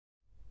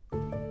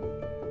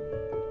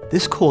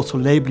This course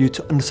will enable you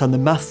to understand the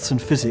maths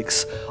and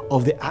physics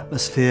of the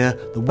atmosphere,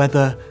 the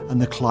weather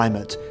and the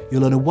climate.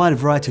 You'll learn a wide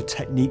variety of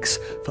techniques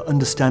for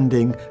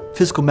understanding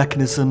physical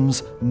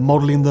mechanisms,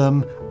 modelling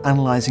them,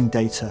 analysing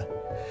data.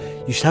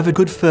 You should have a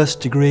good first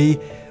degree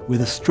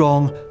with a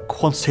strong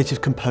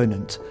quantitative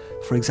component,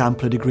 for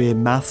example a degree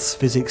in maths,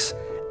 physics,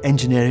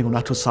 engineering or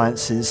natural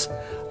sciences,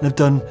 and have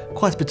done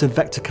quite a bit of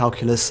vector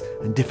calculus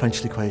and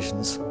differential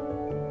equations.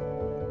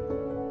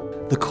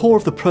 The core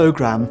of the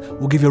programme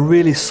will give you a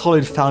really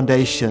solid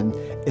foundation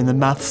in the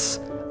maths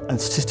and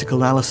statistical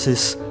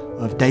analysis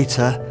of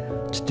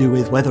data to do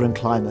with weather and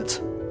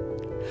climate.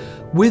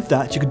 With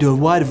that, you can do a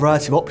wide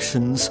variety of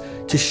options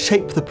to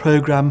shape the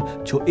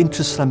programme to your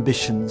interests and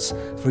ambitions,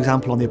 for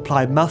example on the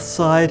applied maths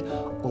side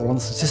or on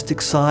the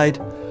statistics side,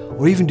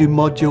 or even do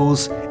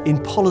modules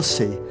in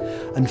policy.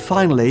 And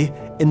finally,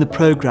 in the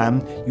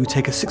programme, you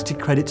take a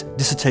 60-credit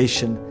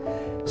dissertation,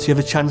 so you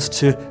have a chance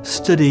to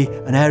study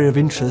an area of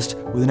interest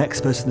with an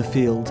expert in the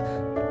field.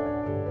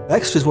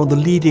 Exeter is one of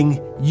the leading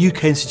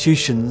UK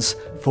institutions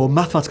for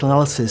mathematical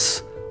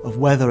analysis of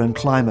weather and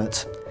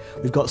climate.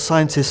 We've got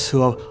scientists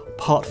who are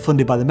part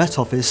funded by the Met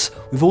Office.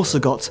 We've also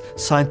got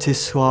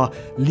scientists who are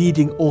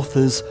leading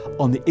authors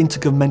on the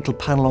Intergovernmental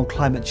Panel on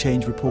Climate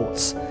Change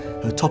reports,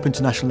 who are top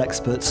international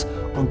experts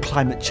on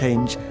climate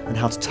change and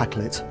how to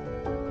tackle it.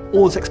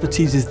 All this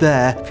expertise is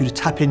there for you to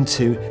tap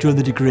into during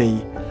the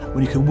degree,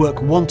 when you can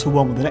work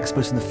one-to-one with an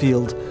expert in the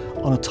field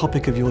on a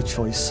topic of your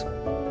choice.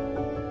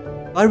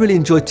 I really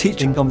enjoy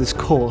teaching on this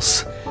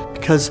course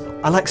because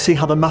I like seeing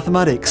how the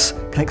mathematics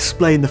can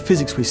explain the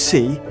physics we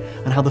see,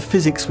 and how the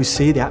physics we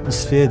see, the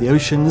atmosphere, the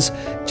oceans,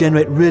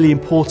 generate really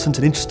important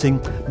and interesting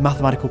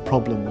mathematical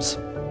problems.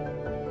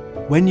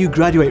 When you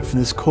graduate from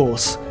this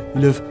course,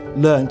 you'll have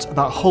learnt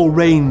about a whole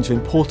range of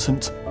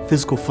important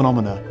physical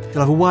phenomena.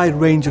 You'll have a wide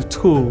range of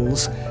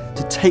tools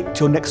to take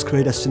to your next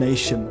career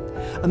destination.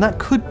 And that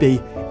could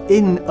be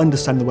in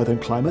understanding the weather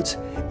and climate,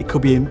 it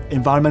could be in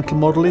environmental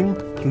modelling,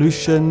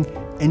 pollution,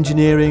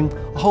 engineering,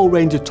 a whole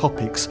range of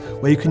topics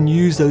where you can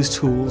use those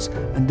tools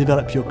and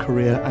develop your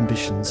career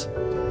ambitions.